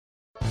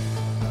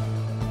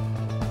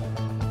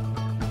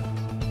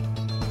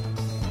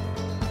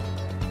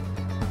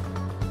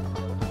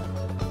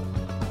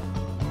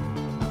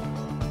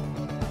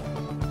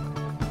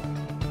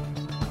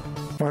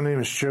My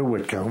name is Joe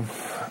Whitcomb.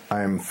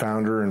 I am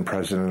founder and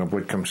president of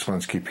Whitcomb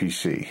Selinsky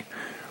PC.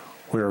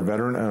 We are a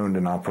veteran-owned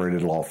and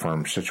operated law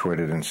firm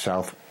situated in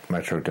South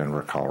Metro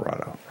Denver,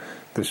 Colorado.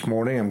 This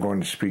morning I'm going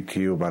to speak to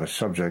you about a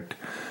subject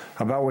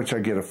about which I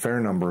get a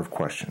fair number of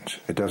questions.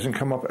 It doesn't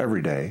come up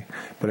every day,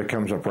 but it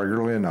comes up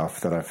regularly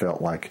enough that I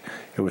felt like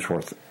it was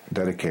worth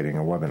dedicating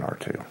a webinar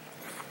to.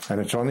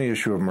 And it's on the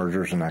issue of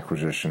mergers and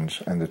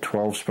acquisitions and the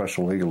 12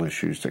 special legal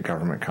issues that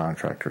government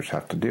contractors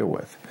have to deal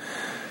with.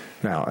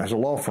 Now, as a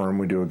law firm,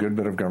 we do a good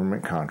bit of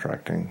government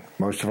contracting.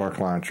 Most of our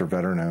clients are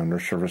veteran-owned or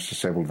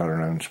service-disabled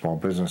veteran-owned small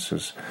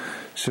businesses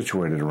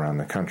situated around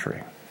the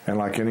country. And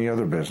like any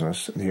other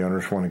business, the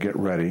owners want to get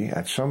ready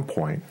at some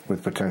point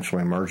with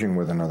potentially merging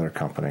with another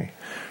company,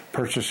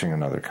 purchasing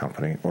another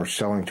company, or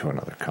selling to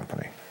another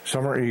company.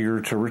 Some are eager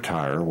to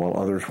retire, while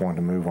others want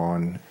to move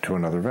on to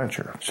another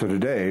venture. So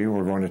today,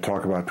 we're going to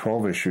talk about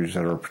 12 issues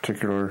that are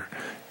particular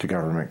to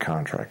government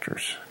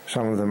contractors.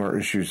 Some of them are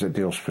issues that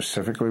deal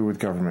specifically with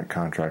government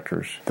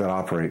contractors that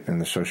operate in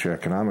the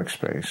socioeconomic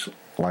space,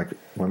 like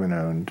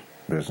women-owned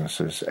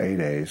businesses,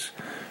 8As,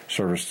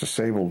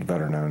 service-disabled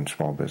veteran-owned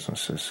small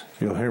businesses.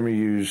 You'll hear me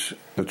use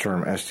the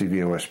term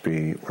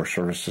SDVOSB or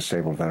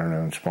service-disabled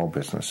veteran-owned small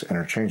business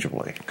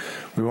interchangeably.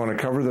 We want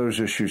to cover those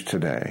issues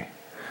today.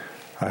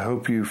 I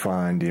hope you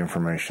find the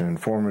information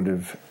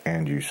informative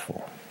and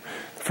useful.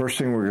 The first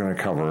thing we're going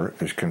to cover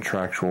is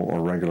contractual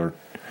or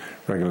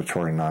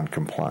regulatory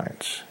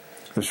noncompliance.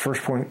 This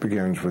first point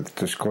begins with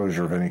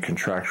disclosure of any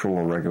contractual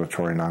or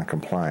regulatory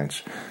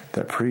noncompliance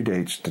that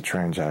predates the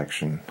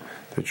transaction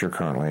that you're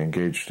currently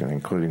engaged in,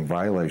 including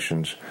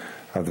violations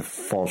of the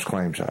False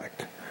Claims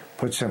Act.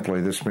 Put simply,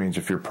 this means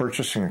if you're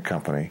purchasing a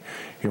company,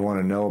 you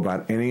want to know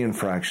about any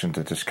infraction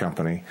that this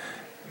company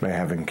may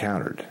have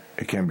encountered.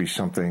 It can be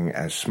something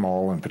as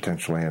small and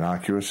potentially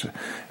innocuous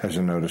as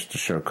a notice to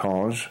show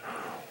cause,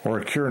 or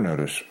a cure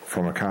notice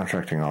from a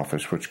contracting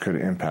office which could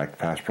impact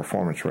past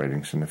performance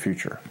ratings in the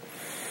future.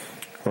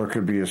 Or it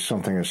could be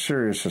something as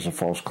serious as a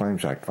False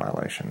Claims Act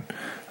violation,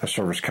 a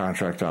Service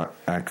Contract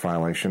Act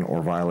violation,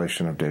 or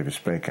violation of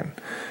Davis-Bacon.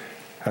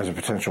 As a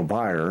potential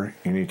buyer,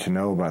 you need to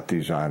know about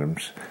these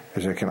items,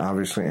 as they can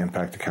obviously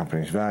impact the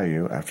company's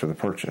value after the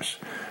purchase.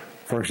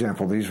 For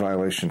example, these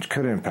violations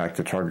could impact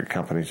the target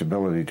company's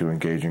ability to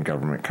engage in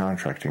government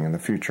contracting in the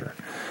future.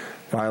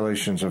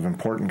 Violations of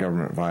important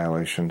government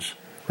regulations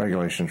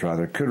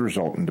could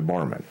result in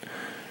debarment.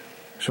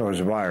 So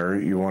as a buyer,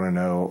 you want to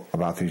know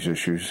about these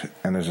issues,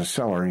 and as a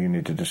seller, you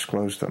need to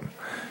disclose them.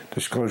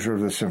 Disclosure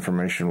of this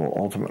information will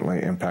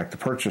ultimately impact the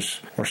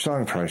purchase or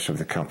selling price of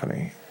the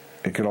company.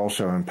 It could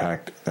also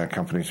impact that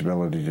company's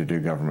ability to do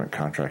government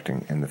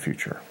contracting in the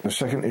future. The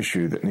second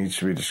issue that needs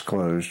to be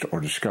disclosed or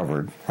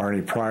discovered are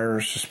any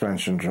prior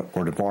suspensions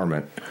or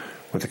debarment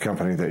with the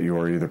company that you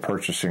are either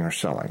purchasing or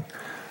selling.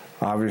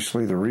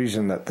 Obviously, the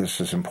reason that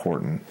this is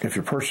important, if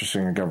you're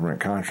purchasing a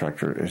government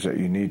contractor, is that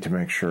you need to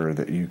make sure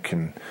that you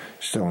can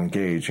still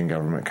engage in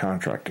government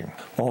contracting.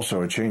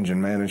 Also, a change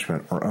in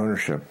management or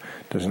ownership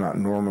does not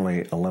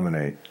normally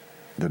eliminate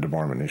the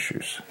debarment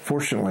issues.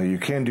 Fortunately, you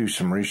can do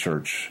some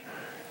research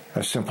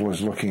as simple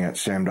as looking at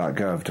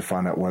SAM.gov to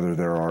find out whether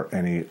there are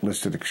any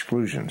listed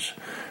exclusions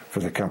for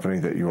the company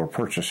that you are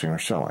purchasing or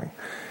selling.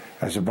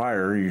 As a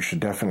buyer, you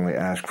should definitely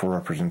ask for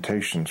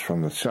representations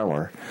from the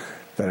seller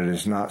that it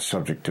is not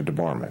subject to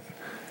debarment.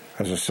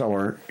 As a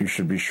seller, you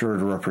should be sure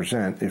to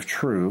represent, if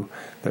true,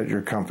 that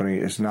your company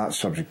is not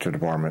subject to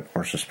debarment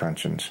or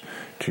suspensions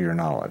to your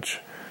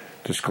knowledge.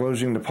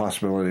 Disclosing the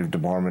possibility of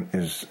debarment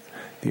is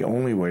the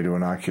only way to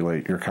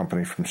inoculate your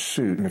company from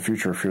suit in the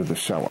future if you're the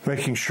seller.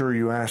 Making sure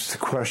you ask the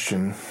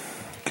question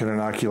can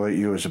inoculate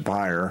you as a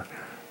buyer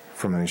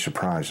from any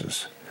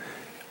surprises.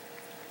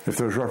 If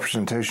those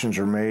representations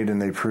are made and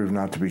they prove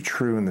not to be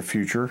true in the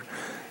future,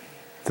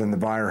 then the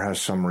buyer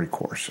has some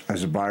recourse.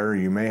 As a buyer,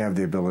 you may have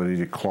the ability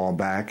to claw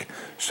back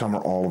some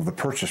or all of the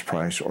purchase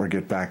price or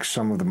get back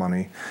some of the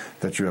money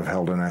that you have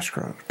held in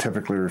escrow,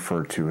 typically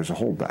referred to as a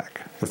holdback.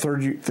 The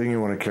third thing you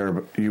want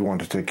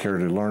to take care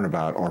to learn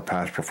about are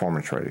past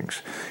performance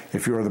ratings.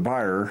 If you are the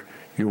buyer,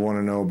 you want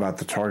to know about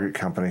the target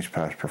company's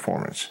past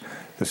performance.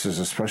 This is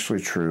especially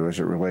true as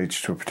it relates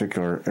to a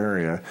particular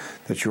area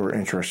that you are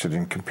interested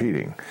in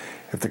competing.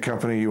 If the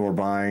company you are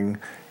buying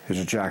is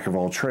a jack of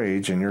all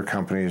trades and your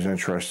company is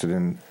interested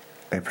in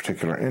a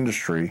particular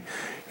industry,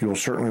 you will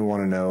certainly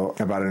want to know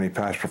about any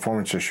past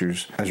performance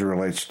issues as it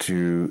relates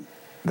to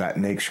that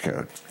NAICS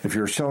code. If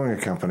you're selling a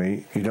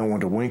company, you don't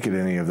want to wink at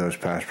any of those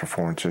past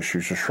performance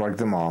issues or shrug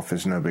them off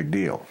as no big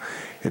deal.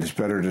 It is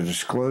better to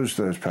disclose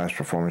those past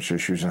performance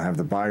issues and have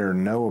the buyer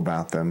know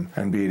about them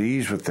and be at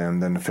ease with them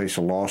than to face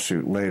a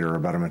lawsuit later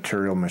about a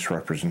material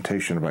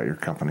misrepresentation about your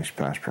company's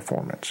past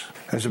performance.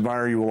 As a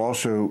buyer, you will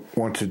also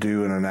want to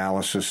do an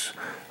analysis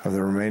of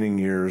the remaining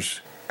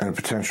years and a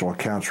potential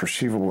accounts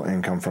receivable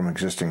income from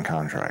existing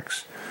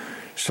contracts.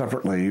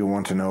 Separately, you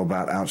want to know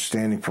about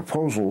outstanding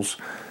proposals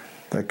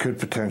that could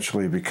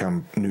potentially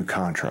become new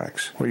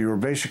contracts. What you are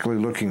basically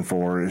looking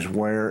for is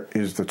where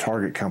is the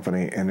target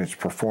company and its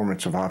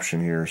performance of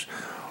option years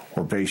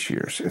or base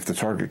years. If the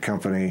target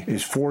company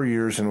is 4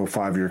 years into a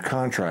 5-year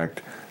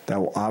contract, that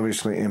will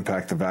obviously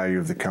impact the value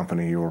of the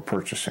company you are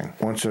purchasing.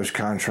 Once those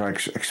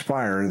contracts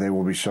expire, they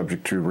will be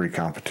subject to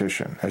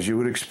recompetition. As you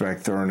would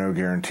expect, there are no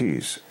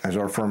guarantees. As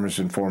our firm has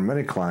informed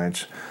many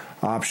clients,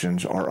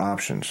 options are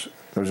options.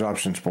 Those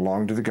options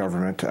belong to the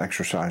government to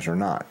exercise or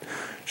not.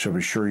 So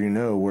be sure you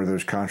know where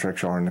those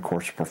contracts are in the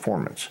course of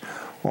performance.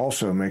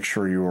 Also, make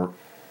sure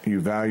you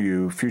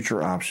value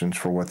future options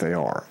for what they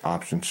are,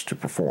 options to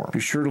perform. Be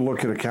sure to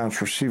look at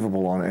accounts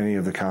receivable on any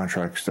of the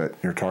contracts that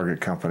your target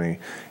company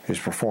is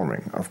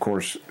performing. Of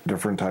course,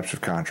 different types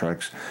of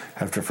contracts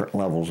have different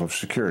levels of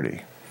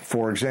security.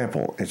 For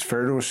example, it's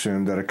fair to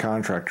assume that a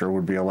contractor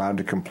would be allowed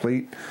to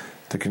complete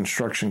the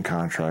construction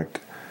contract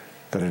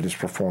that it is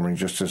performing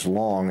just as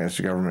long as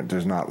the government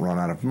does not run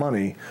out of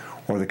money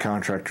or the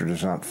contractor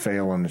does not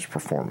fail in its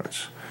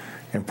performance.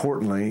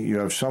 Importantly, you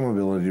have some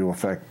ability to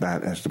affect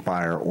that as the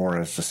buyer or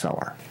as the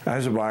seller.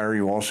 As a buyer,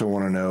 you also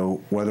want to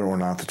know whether or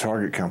not the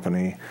target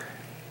company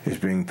is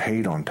being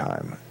paid on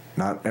time.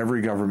 Not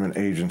every government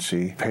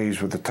agency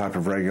pays with the type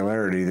of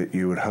regularity that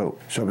you would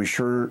hope. So be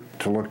sure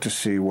to look to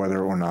see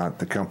whether or not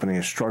the company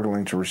is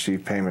struggling to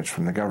receive payments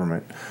from the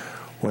government,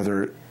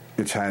 whether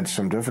it's had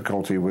some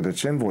difficulty with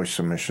its invoice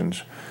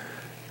submissions,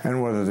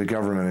 and whether the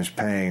government is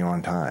paying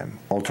on time.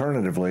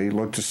 Alternatively,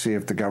 look to see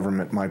if the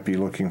government might be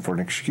looking for an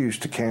excuse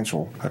to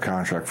cancel a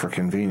contract for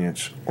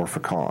convenience or for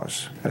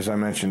cause. As I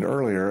mentioned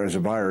earlier, as a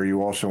buyer,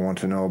 you also want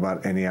to know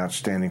about any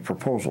outstanding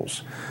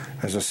proposals.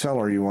 As a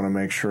seller, you want to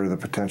make sure the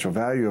potential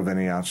value of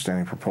any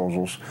outstanding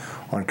proposals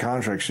on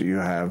contracts that you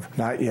have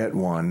not yet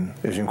won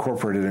is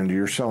incorporated into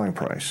your selling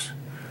price.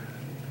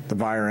 The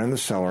buyer and the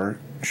seller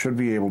should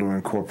be able to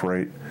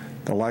incorporate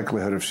the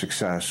likelihood of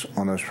success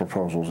on those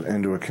proposals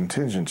into a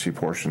contingency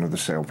portion of the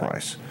sale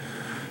price.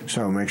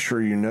 So make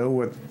sure you know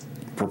what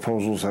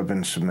proposals have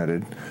been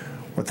submitted,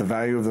 what the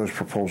value of those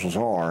proposals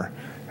are,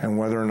 and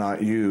whether or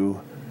not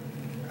you,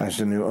 as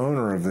the new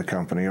owner of the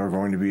company, are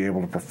going to be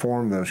able to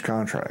perform those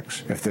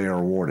contracts if they are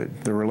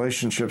awarded. The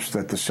relationships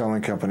that the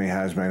selling company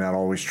has may not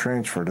always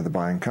transfer to the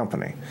buying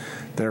company.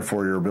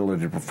 Therefore, your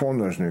ability to perform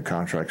those new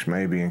contracts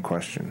may be in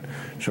question.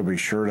 So be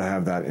sure to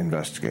have that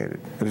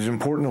investigated. It is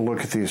important to look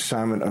at the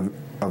assignment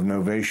of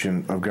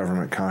novation of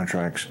government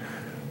contracts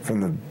from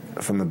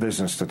the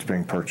business that's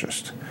being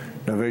purchased.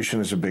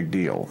 Novation is a big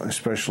deal,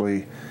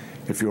 especially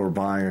if you are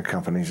buying a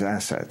company's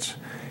assets.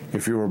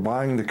 If you are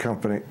buying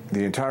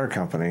the entire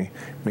company,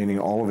 meaning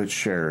all of its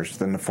shares,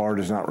 then the FAR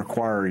does not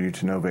require you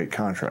to novate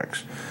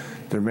contracts.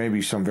 There may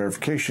be some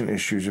verification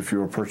issues if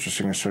you are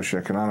purchasing a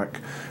socioeconomic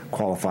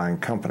qualifying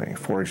company.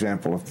 For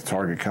example, if the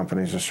target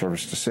company is a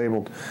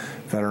service-disabled,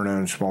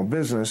 veteran-owned small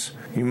business,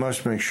 you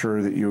must make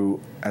sure that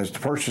you, as the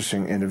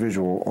purchasing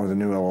individual or the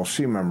new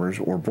LLC members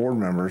or board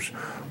members,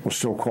 will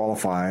still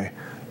qualify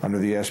under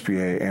the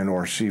SBA and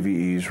or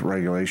CVE's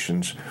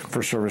regulations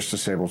for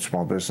service-disabled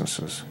small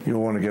businesses.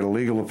 You'll want to get a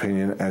legal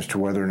opinion as to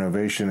whether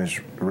novation is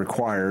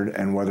required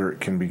and whether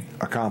it can be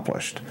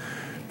accomplished.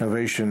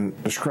 Novation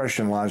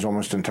discretion lies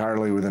almost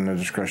entirely within the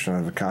discretion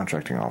of the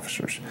contracting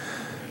officers.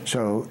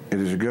 So it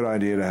is a good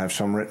idea to have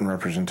some written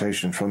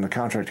representation from the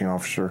contracting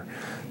officer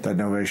that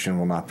novation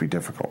will not be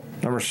difficult.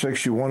 Number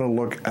 6, you want to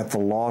look at the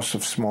loss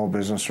of small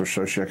business or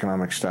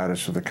socioeconomic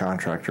status of the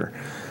contractor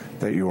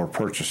that you are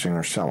purchasing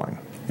or selling.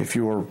 If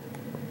you are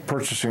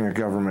purchasing a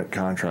government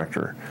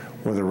contractor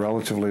with a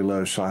relatively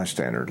low size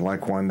standard,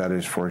 like one that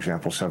is, for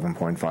example,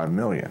 $7.5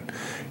 million,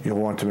 you'll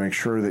want to make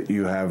sure that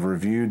you have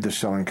reviewed the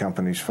selling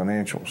company's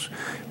financials.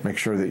 Make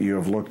sure that you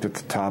have looked at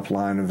the top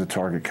line of the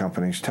target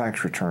company's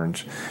tax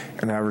returns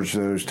and averaged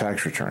those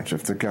tax returns.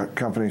 If the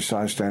company's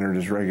size standard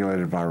is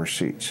regulated by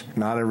receipts,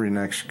 not every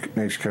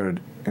NAICS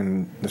code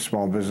in the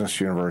small business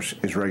universe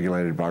is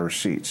regulated by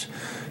receipts.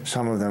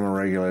 Some of them are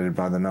regulated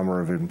by the number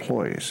of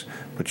employees,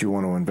 but you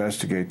want to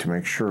investigate to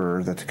make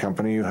sure that the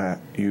company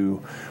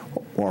you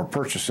are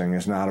purchasing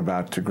is not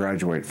about to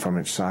graduate from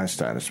its size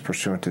status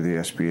pursuant to the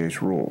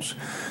SBA's rules.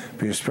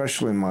 Be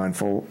especially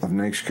mindful of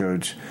NAICS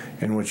codes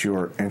in which you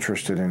are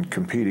interested in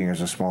competing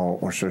as a small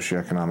or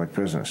socioeconomic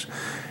business.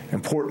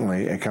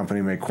 Importantly, a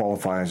company may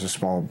qualify as a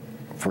small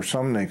for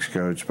some NAICS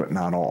codes, but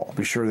not all.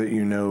 Be sure that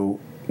you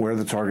know where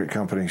the target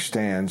company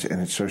stands in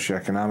its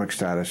socioeconomic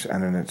status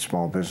and in its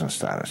small business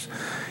status.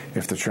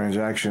 If the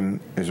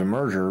transaction is a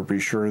merger, be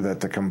sure that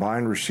the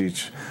combined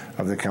receipts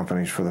of the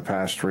companies for the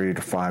past 3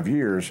 to 5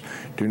 years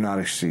do not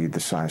exceed the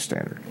size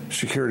standard.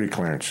 Security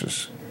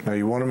clearances. Now,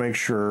 you want to make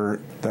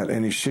sure that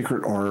any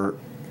secret or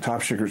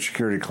top secret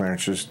security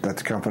clearances that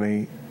the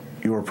company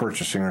you are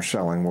purchasing or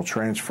selling will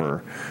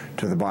transfer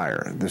to the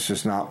buyer. This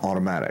is not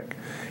automatic.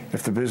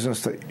 If the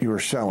business that you are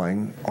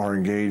selling are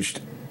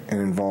engaged and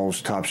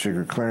involves top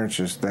secret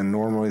clearances, then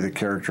normally the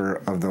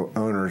character of the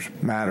owners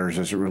matters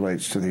as it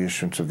relates to the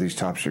issuance of these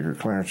top secret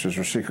clearances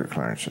or secret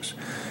clearances.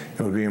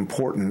 It would be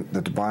important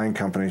that the buying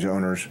company's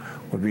owners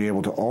would be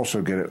able to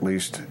also get at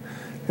least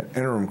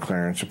interim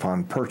clearance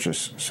upon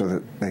purchase so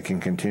that they can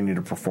continue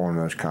to perform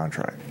those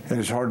contracts. It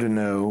is hard to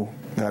know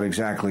that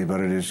exactly, but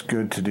it is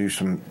good to do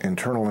some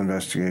internal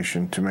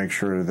investigation to make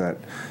sure that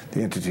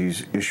the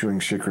entities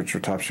issuing secrets or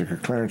top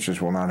secret clearances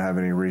will not have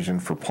any reason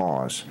for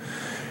pause.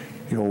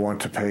 You'll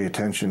want to pay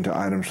attention to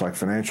items like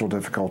financial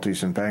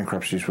difficulties and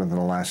bankruptcies within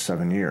the last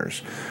 7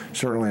 years.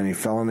 Certainly any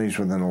felonies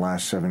within the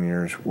last 7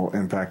 years will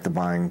impact the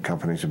buying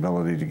company's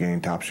ability to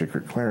gain top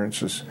secret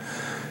clearances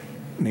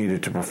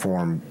needed to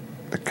perform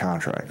the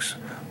contracts.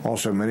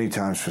 Also, many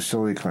times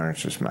facility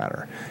clearances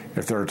matter.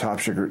 If there are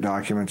top secret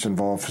documents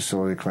involved,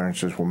 facility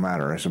clearances will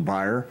matter. As a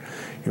buyer,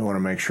 you want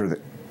to make sure that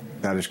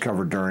that is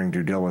covered during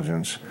due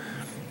diligence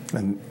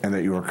and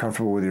that you are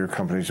comfortable with your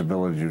company's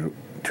ability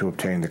to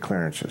obtain the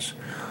clearances.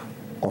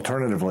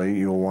 Alternatively,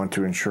 you'll want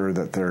to ensure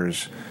that there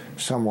is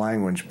some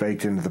language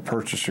baked into the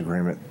purchase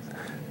agreement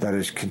that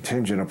is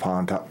contingent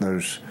upon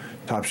those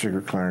top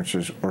secret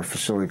clearances or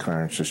facility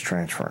clearances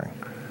transferring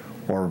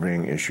or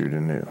being issued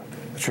anew.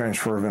 The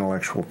transfer of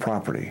intellectual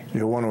property.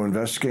 You'll want to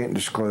investigate and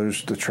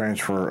disclose the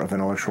transfer of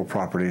intellectual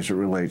property as it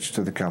relates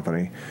to the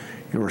company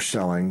you are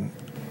selling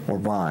or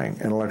buying.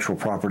 Intellectual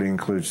property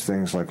includes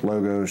things like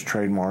logos,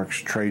 trademarks,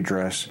 trade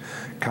dress,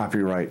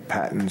 copyright,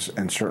 patents,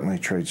 and certainly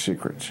trade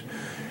secrets.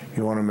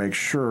 You want to make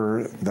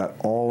sure that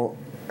all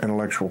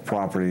intellectual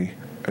property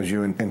as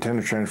you intend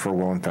to transfer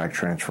will in fact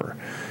transfer.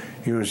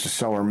 You as the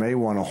seller may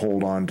want to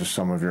hold on to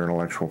some of your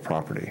intellectual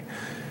property.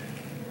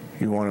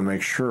 You want to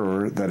make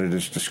sure that it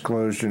is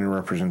disclosed in your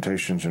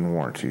representations and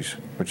warranties,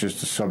 which is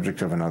the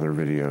subject of another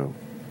video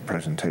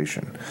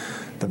presentation.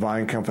 The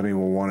buying company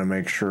will want to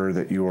make sure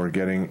that you are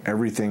getting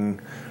everything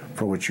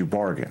for which you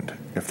bargained.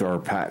 If there are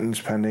patents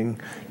pending,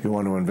 you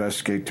want to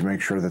investigate to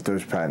make sure that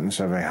those patents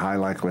have a high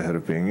likelihood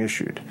of being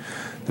issued.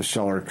 The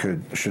seller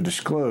should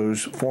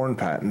disclose foreign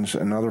patents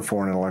and other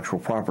foreign intellectual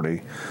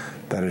property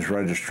that is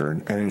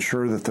registered and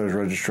ensure that those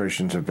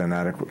registrations have been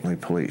adequately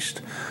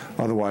policed.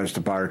 Otherwise, the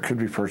buyer could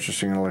be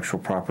purchasing intellectual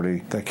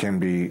property that can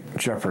be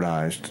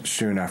jeopardized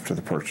soon after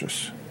the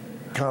purchase.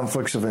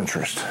 Conflicts of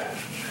interest.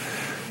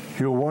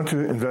 You'll want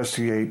to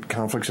investigate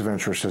conflicts of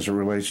interest as it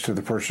relates to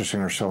the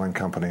purchasing or selling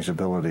company's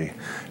ability,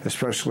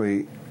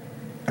 especially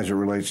as it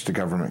relates to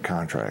government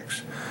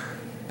contracts.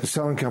 The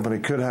selling company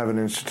could have an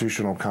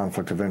institutional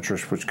conflict of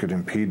interest which could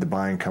impede the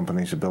buying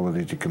company's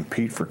ability to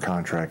compete for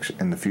contracts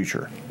in the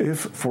future. If,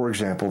 for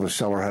example, the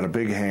seller had a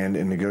big hand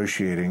in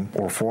negotiating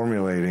or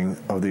formulating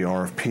of the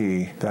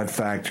RFP, that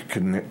fact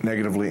could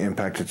negatively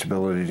impact its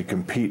ability to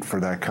compete for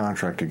that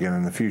contract again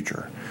in the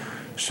future.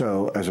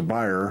 So, as a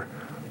buyer,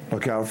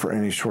 look out for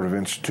any sort of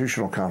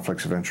institutional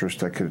conflicts of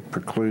interest that could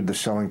preclude the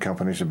selling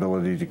company's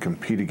ability to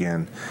compete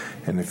again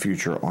in the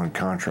future on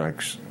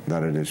contracts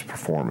that it is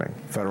performing.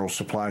 Federal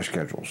supply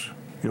schedules.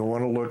 You'll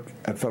want to look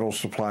at federal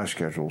supply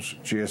schedules,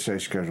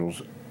 GSA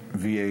schedules,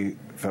 VA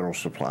federal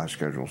supply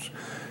schedules,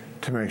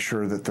 to make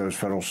sure that those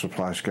federal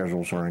supply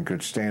schedules are in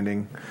good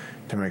standing,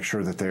 to make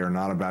sure that they are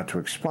not about to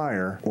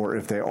expire, or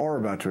if they are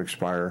about to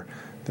expire,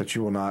 that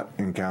you will not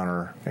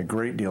encounter a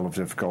great deal of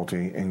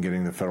difficulty in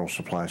getting the federal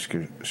supply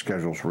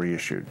schedules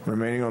reissued.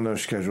 Remaining on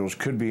those schedules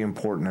could be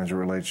important as it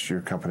relates to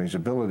your company's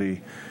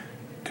ability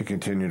to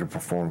continue to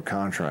perform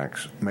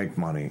contracts, make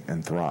money,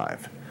 and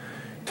thrive.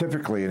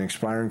 Typically, an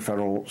expiring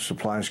federal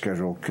supply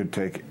schedule could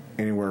take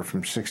anywhere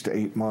from 6 to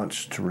 8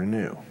 months to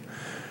renew.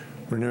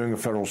 Renewing a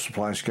federal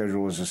supply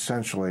schedule is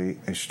essentially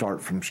a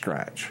start from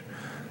scratch.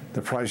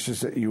 The prices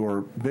that you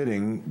are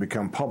bidding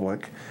become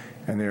public,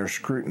 and they are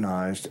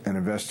scrutinized and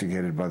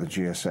investigated by the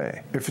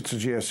GSA. If it's a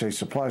GSA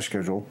supply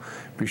schedule,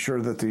 be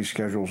sure that these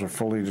schedules are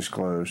fully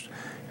disclosed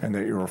and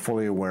that you are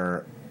fully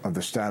aware of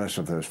the status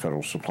of those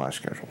federal supply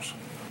schedules.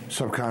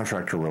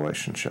 Subcontractor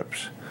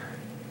relationships.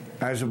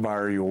 As a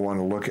buyer, you'll want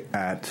to look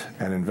at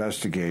and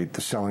investigate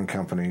the selling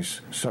company's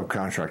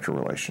subcontractor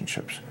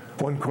relationships.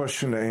 One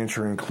question to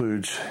answer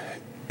includes,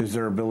 is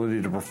their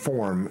ability to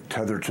perform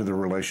tethered to the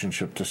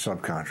relationship to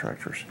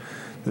subcontractors?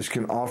 This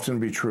can often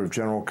be true of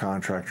general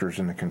contractors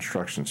in the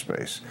construction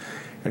space.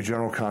 A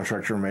general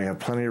contractor may have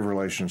plenty of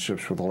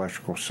relationships with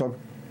electrical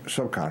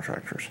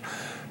subcontractors.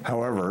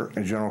 However,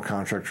 a general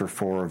contractor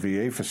for a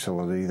VA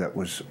facility that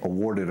was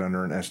awarded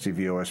under an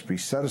SDVOSB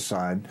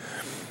set-aside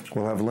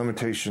will have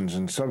limitations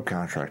in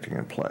subcontracting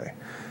in play.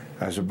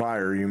 As a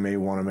buyer, you may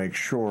want to make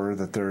sure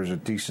that there is a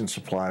decent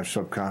supply of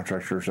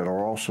subcontractors that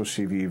are also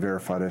CVE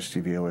verified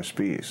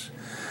SDVOSBs.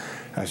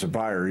 As a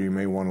buyer, you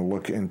may want to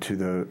look into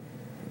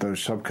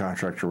those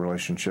subcontractor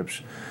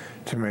relationships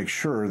to make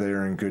sure they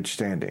are in good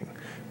standing.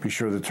 Be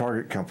sure the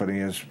target company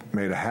has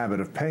made a habit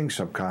of paying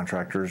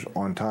subcontractors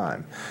on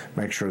time.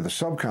 Make sure the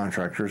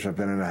subcontractors have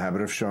been in a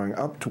habit of showing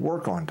up to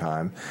work on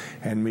time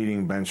and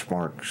meeting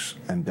benchmarks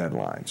and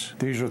deadlines.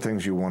 These are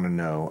things you want to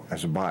know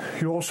as a buyer.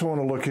 You also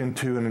want to look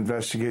into and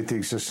investigate the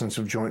existence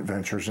of joint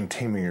ventures and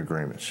teaming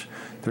agreements.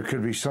 There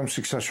could be some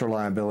successor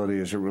liability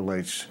as it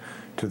relates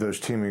to those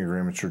teaming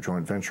agreements or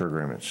joint venture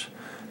agreements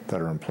that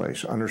are in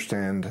place.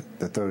 Understand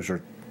that those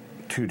are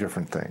two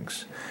different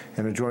things.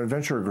 In a joint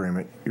venture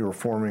agreement, you are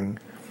forming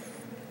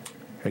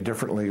a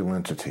different legal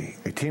entity.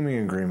 A teaming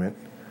agreement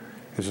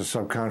is a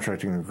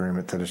subcontracting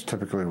agreement that is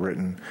typically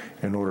written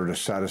in order to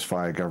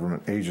satisfy a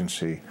government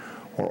agency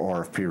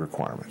or RFP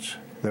requirements.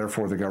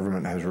 Therefore, the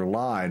government has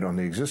relied on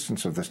the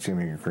existence of this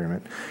teaming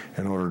agreement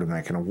in order to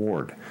make an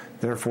award.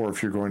 Therefore,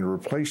 if you're going to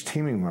replace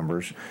teaming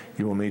members,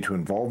 you will need to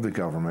involve the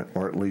government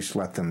or at least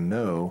let them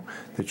know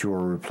that you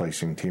are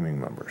replacing teaming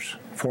members.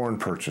 Foreign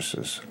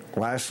purchases.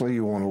 Lastly,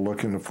 you want to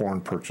look into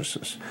foreign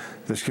purchases.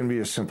 This can be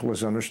as simple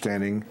as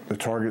understanding the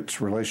target's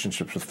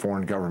relationships with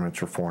foreign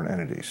governments or foreign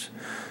entities.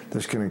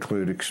 This can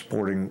include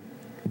exporting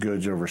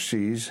goods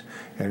overseas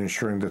and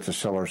ensuring that the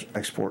seller's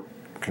export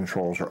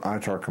controls or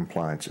ITAR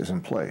compliance is in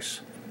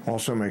place.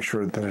 Also make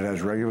sure that it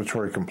has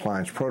regulatory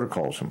compliance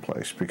protocols in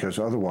place, because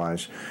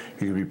otherwise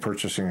you could be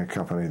purchasing a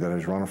company that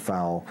has run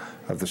afoul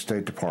of the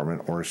State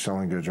Department or is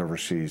selling goods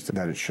overseas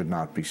that it should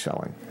not be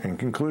selling. In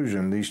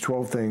conclusion, these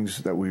 12 things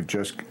that we've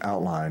just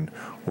outlined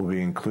will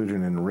be included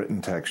in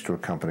written text to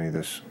accompany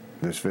this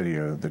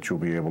video that you'll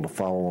be able to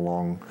follow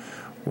along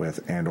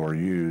with and or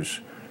use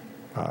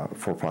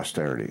for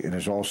posterity. It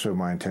is also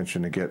my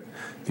intention to get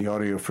the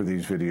audio for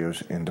these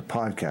videos into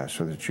podcasts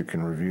so that you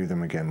can review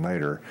them again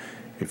later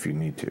if you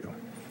need to.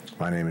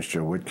 My name is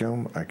Joe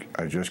Whitcomb.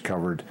 I just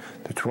covered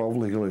the 12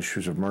 legal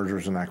issues of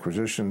mergers and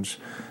acquisitions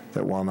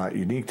that, while not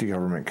unique to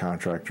government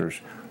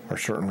contractors, are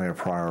certainly a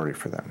priority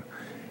for them.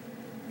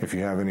 If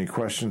you have any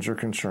questions or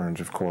concerns,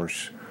 of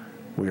course,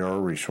 we are a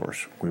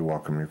resource. We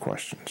welcome your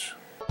questions.